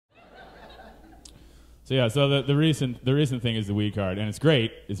So yeah, so the recent thing is the weed card, and it's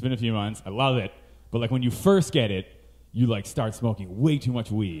great. It's been a few months. I love it. But like when you first get it, you like start smoking way too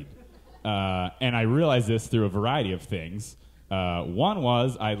much weed. And I realized this through a variety of things. One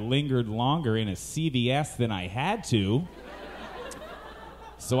was I lingered longer in a CVS than I had to,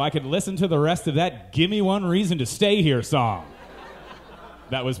 so I could listen to the rest of that "Gimme One Reason to Stay Here" song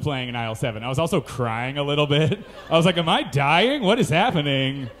that was playing in aisle 7. I was also crying a little bit. I was like, am I dying? What is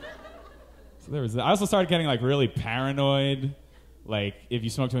happening? So there was that. I also started getting like really paranoid. Like if you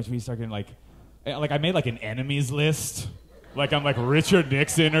smoke too much weed, you start getting like I made like an enemies list. Like I'm like Richard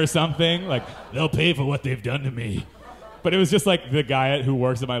Nixon or something. Like they'll pay for what they've done to me. But it was just like the guy who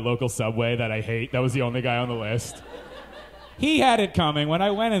works at my local Subway that I hate. That was the only guy on the list. He had it coming. When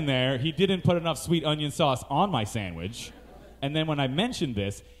I went in there, he didn't put enough sweet onion sauce on my sandwich. And then when I mentioned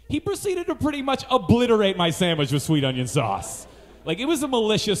this, he proceeded to pretty much obliterate my sandwich with sweet onion sauce. Like, it was a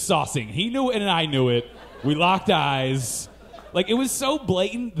malicious saucing. He knew it and I knew it. We locked eyes. Like, it was so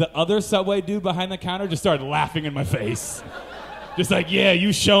blatant, the other Subway dude behind the counter just started laughing in my face. Just like, yeah,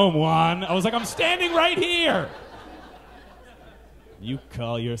 you show him, Juan. I was like, I'm standing right here. You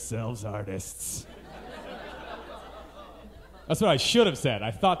call yourselves artists. That's what I should have said.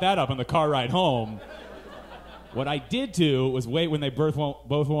 I thought that up on the car ride home. What I did do was wait when they both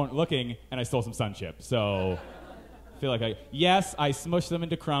weren't looking, and I stole some Sun Chips. So I feel like yes, I smushed them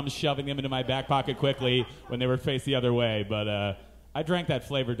into crumbs, shoving them into my back pocket quickly when they were faced the other way, but I drank that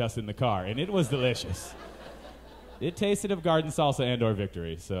flavor dust in the car, and it was delicious. It tasted of garden salsa and or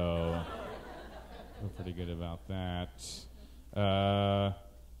victory, so I feel pretty good about that.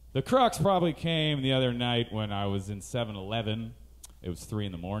 The crux probably came the other night when I was in 7-Eleven. It was 3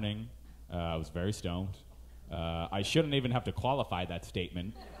 in the morning. I was very stoned. I shouldn't even have to qualify that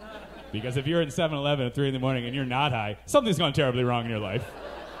statement, because if you're in 7-Eleven at 3 in the morning and you're not high, something's gone terribly wrong in your life.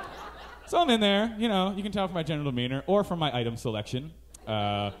 So I'm in there, you know, you can tell from my general demeanor or from my item selection.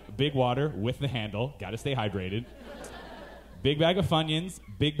 Big water with the handle, gotta stay hydrated. Big bag of Funyuns,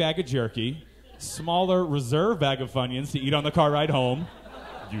 big bag of jerky, smaller reserve bag of Funyuns to eat on the car ride home.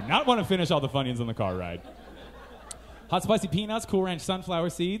 Do not want to finish all the Funyuns on the car ride. Hot spicy peanuts, Cool Ranch sunflower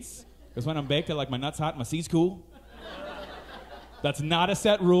seeds. Because when I'm baked, I like my nuts hot and my seeds cool. That's not a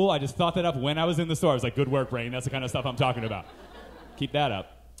set rule. I just thought that up when I was in the store. I was like, good work, brain. That's the kind of stuff I'm talking about. Keep that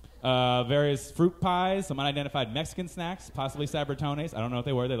up. Various fruit pies, some unidentified Mexican snacks, possibly sabritones. I don't know what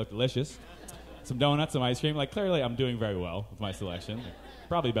they were. They look delicious. Some donuts, some ice cream. Like, clearly, I'm doing very well with my selection.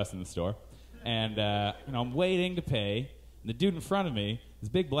 Probably best in the store. And, you know, I'm waiting to pay. And the dude in front of me, this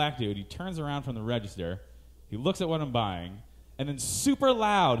big black dude, he turns around from the register. He looks at what I'm buying. And then super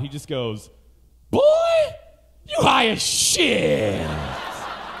loud, he just goes, "Boy, you high as shit."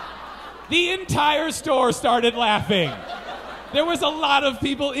 The entire store started laughing. There was a lot of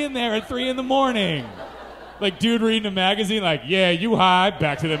people in there at 3 in the morning. Like, dude reading a magazine, like, yeah, you high,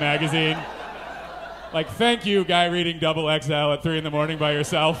 back to the magazine. Like, thank you, guy reading Double XL at 3 in the morning by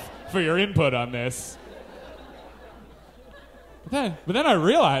yourself for your input on this. But then I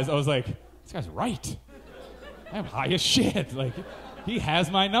realized, I was like, this guy's right. I'm high as shit. Like, he has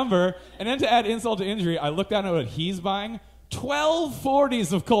my number. And then to add insult to injury, I looked down at what he's buying. 12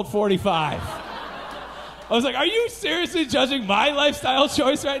 40s of Colt 45. I was like, are you seriously judging my lifestyle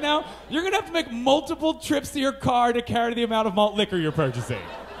choice right now? You're going to have to make multiple trips to your car to carry the amount of malt liquor you're purchasing.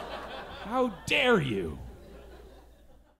 How dare you?